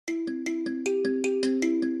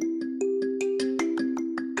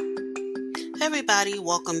everybody,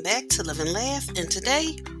 welcome back to Live and Laugh. And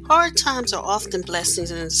today, hard times are often blessings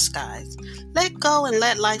in disguise. Let go and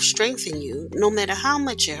let life strengthen you, no matter how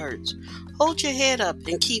much it hurts. Hold your head up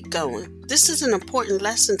and keep going. This is an important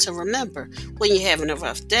lesson to remember when you're having a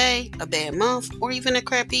rough day, a bad month, or even a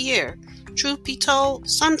crappy year. Truth be told,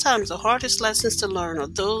 sometimes the hardest lessons to learn are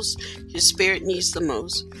those your spirit needs the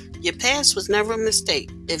most. Your past was never a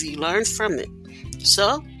mistake if you learned from it.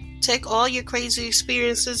 So, take all your crazy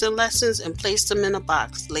experiences and lessons and place them in a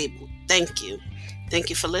box labeled "Thank you."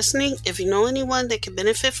 Thank you for listening. If you know anyone that can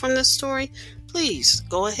benefit from this story, please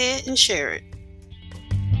go ahead and share it.